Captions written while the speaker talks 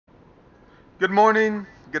Good morning,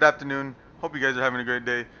 good afternoon. Hope you guys are having a great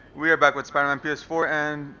day. We are back with Spider-Man PS4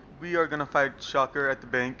 and we are gonna fight Shocker at the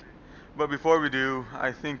bank. But before we do,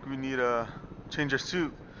 I think we need to change our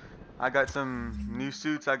suit. I got some new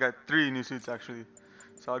suits. I got three new suits actually.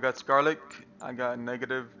 So I got Scarlet, I got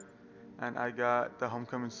Negative, and I got the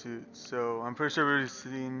Homecoming suit. So I'm pretty sure we've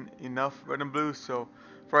seen enough red and blue. So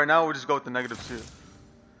for right now, we'll just go with the Negative suit.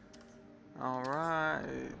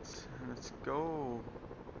 Alright, let's go.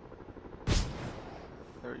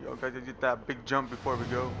 There we go. Gotta get that big jump before we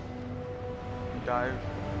go. Dive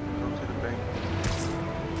and go to the bank.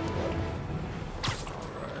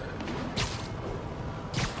 Alright.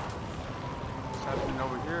 What's happening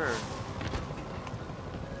over here?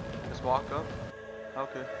 Just walk up?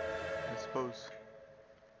 Okay. I suppose.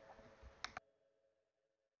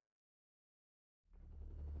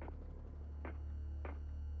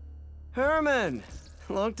 Herman!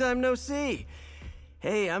 Long time no see.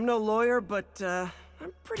 Hey, I'm no lawyer, but I'm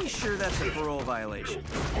pretty sure that's a parole violation.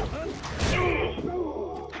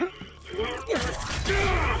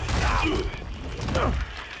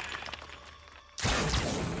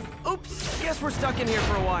 Oops, guess we're stuck in here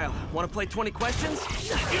for a while. Want to play 20 questions?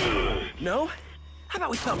 No? How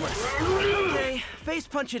about we thumb wrestle? Okay, face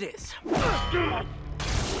punch it is.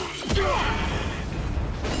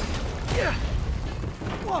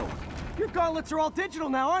 Whoa! Your gauntlets are all digital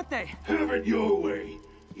now, aren't they? Have it your way.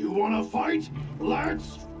 You wanna fight?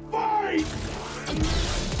 Let's fight!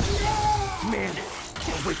 Man,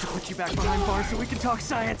 can't wait to put you back behind bars so we can talk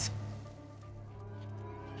science.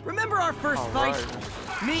 Remember our first fight?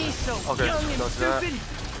 Me, so Okay, young and does that. stupid.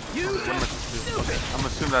 You just stupid. I'm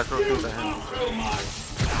assuming I throw things at him.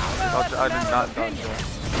 Well, that's a I did matter not of dodge opinion. that.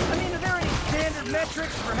 I mean, are there any standard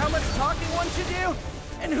metrics for how much talking one should do?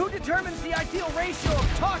 And who determines the ideal ratio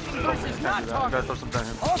of talking versus not I talking? gotta throw something at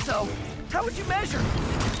him. Also, how would you measure?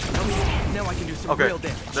 Okay, now I can do some Okay, real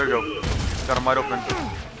damage. there we go. Got him wide open.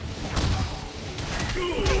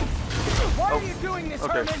 Why are you doing this,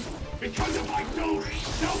 okay. Herman? Because if I don't,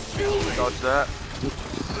 they'll kill me! Dodge that.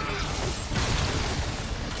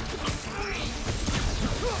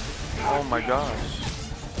 Oh my gosh.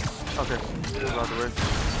 Okay, get out of the way.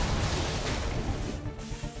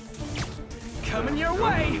 Coming your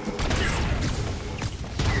way!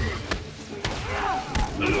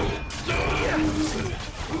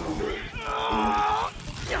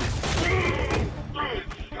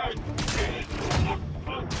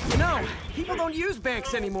 You know, people don't use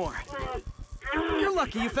banks anymore. You're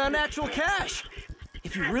lucky you found actual cash.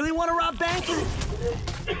 If you really want to rob banks,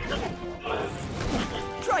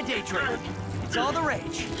 try day trading. It's all the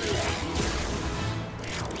rage.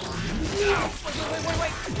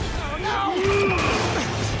 Wait. Oh, no!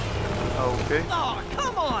 Okay. Oh,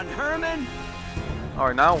 come on, Herman!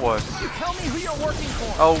 Alright, now what? You tell me who you're working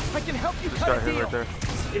for. Oh, I can help you this cut guy a here deal. right there.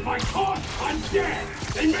 If I caught, I'm dead!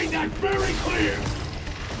 They made that very clear!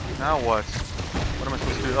 Now what? What am I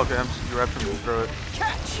supposed to do? Okay, I'm just grab him and throw it.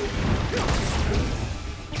 Catch!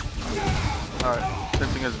 Alright, same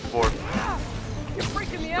thing as before. You're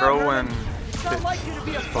freaking me out, Throw Herman. and It's not like you to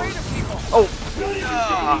be afraid of people. Oh!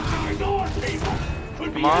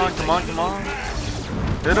 Could Come on, come on, come on.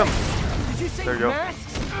 Hit him! Did you say There you go. masks?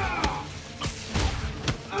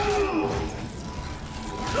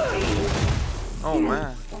 Oh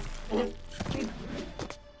man.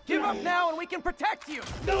 Give up now and we can protect you.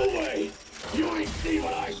 No way! You ain't see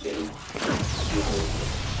what I see!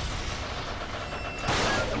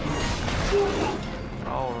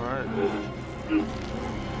 Alright.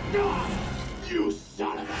 You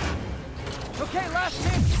son of a... Okay, last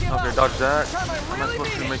chance to give up. Okay, dodge that. This time I Am I really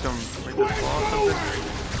supposed to mean make it. him make this fall or something?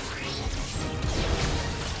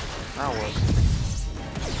 Now what?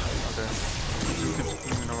 Okay. Just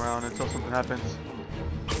keep swinging around until something happens.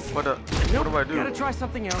 What Nope, what do I gotta do? try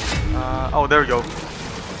something else. Oh, there we go. Okay,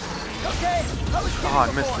 I was kidding I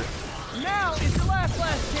before. missed it. Now is the last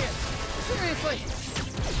chance. Seriously.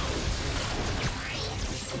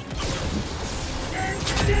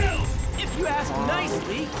 If you ask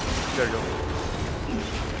nicely. There you go.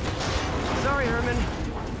 Sorry, Herman.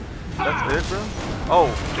 That's it, bro? Oh,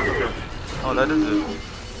 okay. Oh, that is it.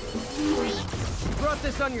 You brought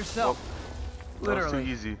this on yourself. That was Literally.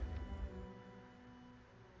 too easy.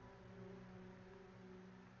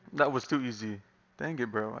 That was too easy. Dang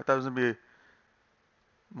it, bro. I thought it was gonna be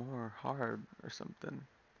more hard or something.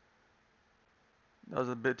 That was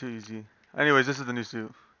a bit too easy. Anyways, this is the new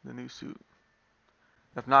suit. The new suit.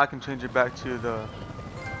 If not, I can change it back to the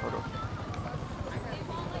photo.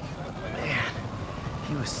 Man,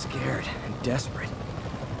 he was scared and desperate.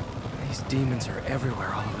 These demons are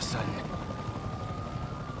everywhere all of a sudden.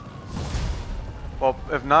 Well,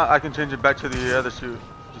 if not, I can change it back to the other suit.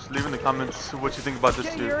 Just leave in the comments what you think about this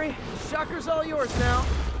Okay, suit. Yuri. Shocker's all yours now.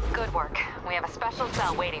 Good work. We have a special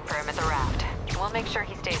cell waiting for him at the raft. We'll make sure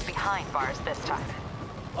he stays behind bars this time.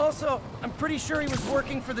 Also, I'm pretty sure he was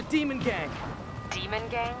working for the Demon Gang. Demon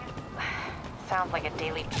Gang? Sounds like a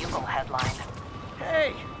Daily Bugle headline.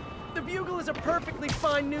 Hey, the Bugle is a perfectly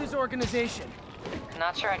fine news organization.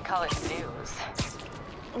 Not sure I'd call it news.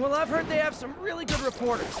 Well, I've heard they have some really good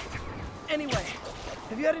reporters. Anyway,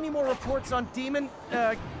 have you had any more reports on demon,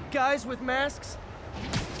 guys with masks?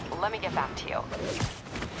 Let me get back to you.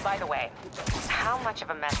 By the way, how much of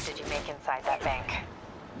a mess did you make inside that bank?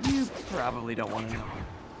 You probably don't want to know.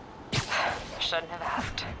 Shouldn't have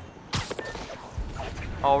asked.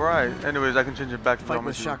 Alright, anyways, I can change it back to Fight normal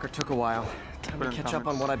with suit. Shocker took a while. Time Put to in catch up on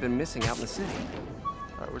comments. what I've been missing out in the city.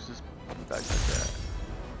 Alright, where's this bag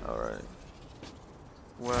at? Alright.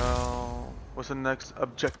 Well, what's the next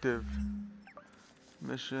objective?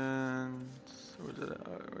 Missions. Where's it at?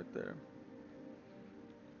 Alright, right there.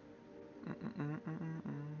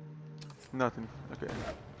 Nothing. Okay.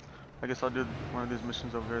 I guess I'll do one of these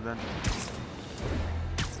missions over here then.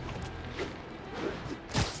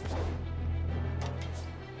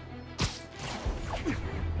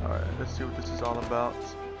 Alright, let's see what this is all about.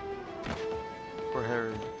 For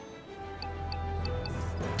Harry.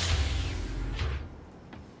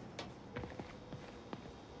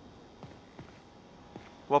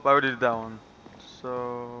 Well, I already did that one.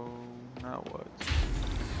 So, now what?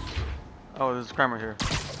 Oh, there's a crime right here.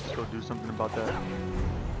 Let's go do something about that.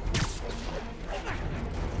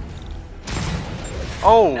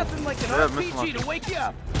 Oh! Nothing like an yeah, missed one. RPG to wake you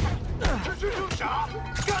up.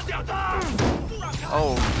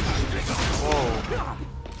 Oh. Whoa.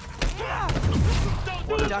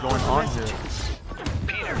 What is going on here?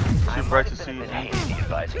 Peter, Too I bright might to have see. been a bit hasty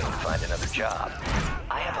advising you to find another job.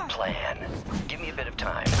 I have a plan. Give me a bit of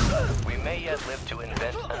time. We may yet live to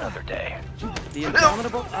invent another day. The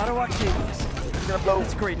indomitable Otto Octavius.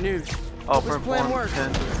 That's great news. Oh, Hope his for plan works. 10.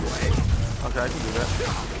 Okay, I can do that.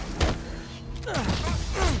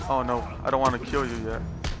 Oh no, I don't want to kill you yet.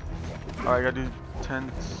 Alright, I gotta do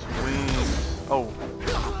 10 swings. Oh,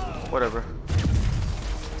 whatever.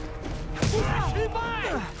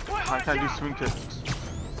 I can't do swing kicks.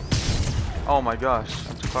 Oh my gosh,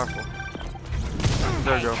 I'm too powerful.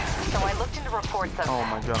 There we go. So I looked into reports of Oh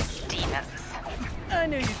my gosh. demons. I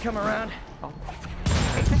knew you'd come around. Oh.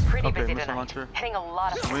 They've been pretty Okay, busy missile tonight, launcher. hitting a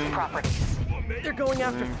lot of Swing. properties. They're going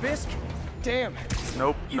after Swing. Fisk? Damn.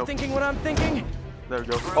 Nope, You nope. thinking what I'm thinking? There we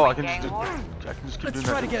go. Oh, I can Gang just do. war? I can just keep Let's doing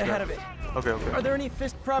try that. to get ahead of it. Okay, okay. Are there any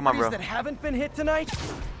Fisk on, properties bro. that haven't been hit tonight?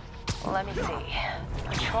 Let me see.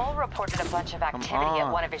 Patrol reported a bunch of activity at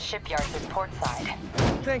on. one of his shipyards in Portside.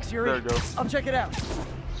 Thanks, Yuri. There we go. I'll check it out.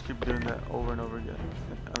 Just keep doing that over and over again.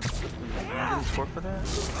 Am I getting scored for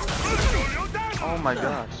that? Oh my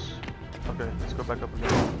gosh. Okay, let's go back up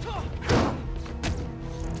again.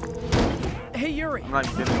 Hey, Yuri. I'm not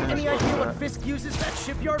getting Any scored idea for what that. Fisk uses that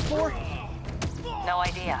shipyard for? No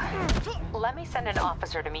idea. Let me send an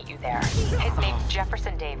officer to meet you there. His name's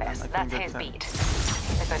Jefferson Davis. I can That's get his that. beat.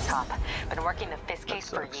 He's a good cop. Been working the Fisk That case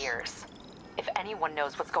for sucks. years. If anyone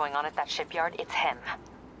knows what's going on at that shipyard, it's him.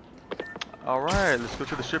 Alright, let's go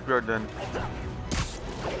to the shipyard then.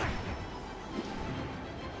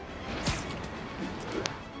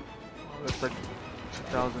 Oh, that's like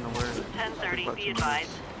 2,000 away. 10:30, be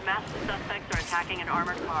advised. Masked suspects are attacking an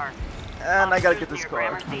armored car. And I gotta get Officers this near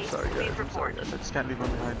car. Gramercy, I'm sorry guys, please I'm sorry report. guys. I just can't leave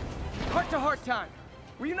them behind. Heart-to-heart time.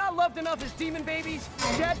 Were you not loved enough as demon babies?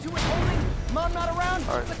 Dad too withholding? Mom not around?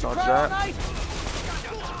 Alright, Let you dodge cry all that. night?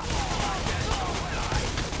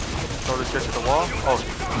 Throw this guy to the wall. Oh,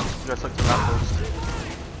 you guys like the lamppost.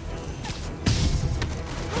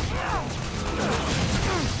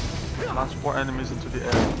 Launch 4 enemies into the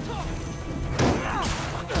air.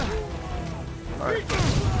 Alright.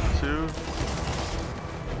 2,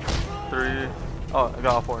 3. Oh, I got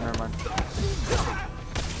all 4, never mind.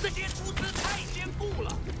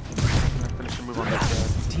 Finish the move on this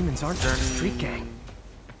guy. Demons aren't just a street gang.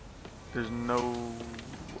 There's no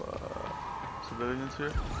civilians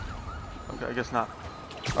here. Okay, I guess not.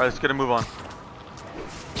 Alright, let's get a move on.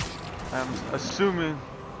 I'm assuming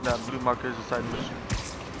that blue marker is a side mission.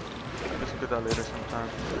 I guess we'll get that later sometime.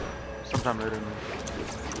 Sometime later, man.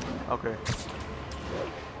 Okay.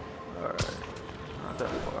 Alright. Not that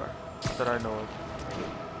far. Not that I know of.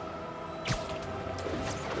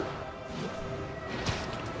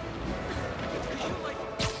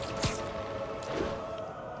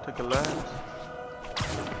 Take a left.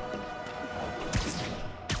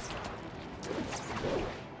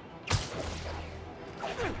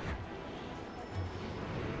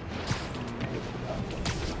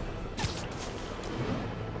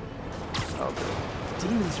 Okay.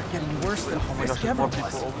 Demons are getting worse than Oh my gosh, Fisk there's ever more was.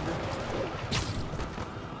 people over there.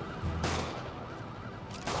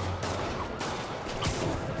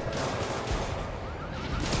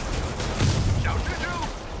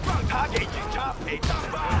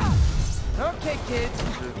 Okay, kids.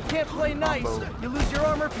 You can't play nice. You lose your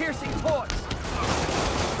armor-piercing toys.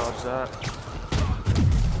 Dodge that.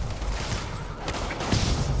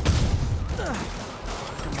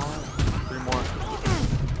 Come on. 3 more.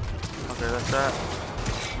 Okay, that's that.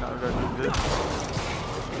 Now we gotta do this.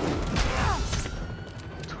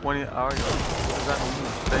 20 hours. What does that mean?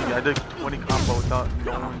 Dang it, I did 20 combo without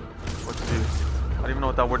knowing what to do. I don't even know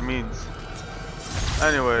what that word means.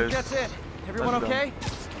 Anyways. That's it. Everyone That's okay?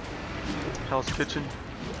 Hell's Kitchen.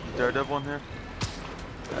 Daredevil in here.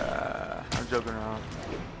 I'm joking around.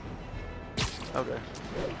 Okay.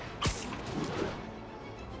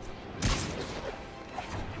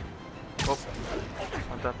 Oh,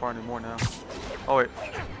 not that far anymore now. Oh wait.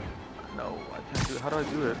 No, I can't do it. How do I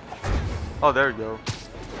do it? Oh, there we go.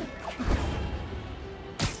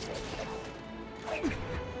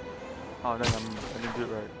 Oh dang, I didn't do it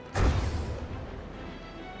right.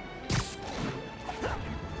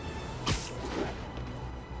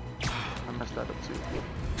 I messed that up too.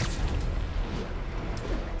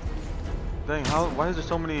 Dang, why is there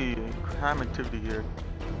so many crime activity here?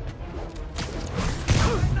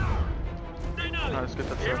 Alright, let's get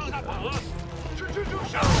that started.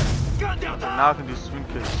 Now I can do swing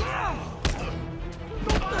kicks.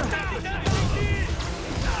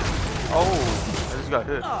 Oh, I just got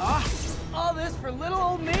hit. All this for little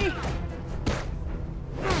old me?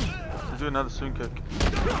 Let's do another swing kick.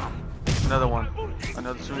 Another one.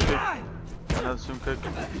 Another swing kick. Another swing kick.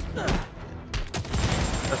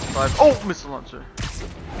 That's 5. Oh, missile launcher.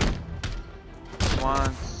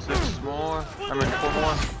 1, 6 more. I mean 4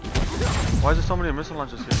 more. Why is there so many missile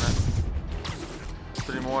launchers here, man?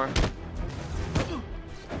 3 more.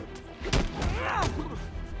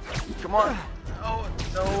 Come on. Oh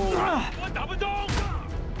no.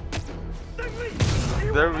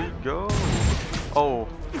 There we go. Oh,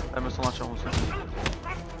 that missile launcher almost hit me.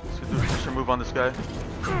 Let's do a finisher move on this guy.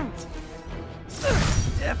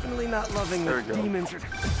 Definitely not loving There the we go. demons.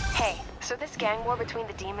 Hey, so this gang war between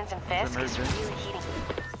the demons and Fisk Mary is Jane? really heating.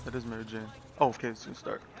 That is Mary Jane. Oh, okay, let's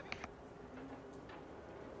start.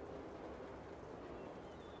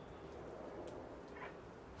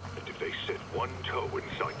 And if they set one toe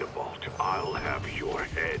inside the vault, I'll have your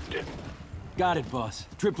head. Got it, boss.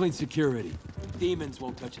 Tripling security. Demons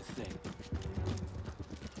won't touch a thing.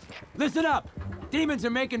 Listen up! Demons are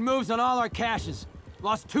making moves on all our caches.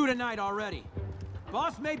 Lost 2 tonight already.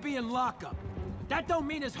 Boss may be in lockup, but that don't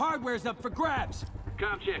mean his hardware's up for grabs.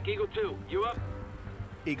 Com check, Eagle 2, you up?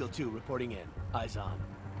 Eagle 2 reporting in. Eyes on.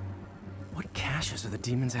 What caches are the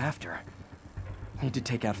demons after? Need to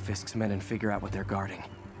take out Fisk's men and figure out what they're guarding.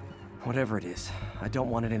 Whatever it is, I don't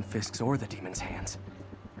want it in Fisk's or the demons' hands.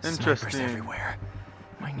 Snipers Interesting. everywhere.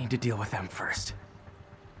 Might need to deal with them first.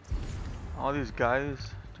 All these guys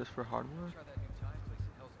just for hardware?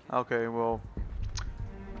 Okay, well,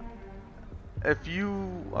 if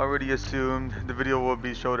you already assumed, the video will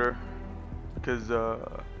be shorter because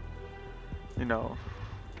you know,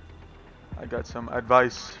 I got some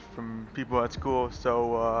advice from people at school.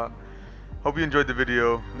 So hope you enjoyed the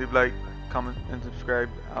video. Leave a like, comment, and subscribe.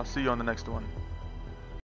 I'll see you on the next one.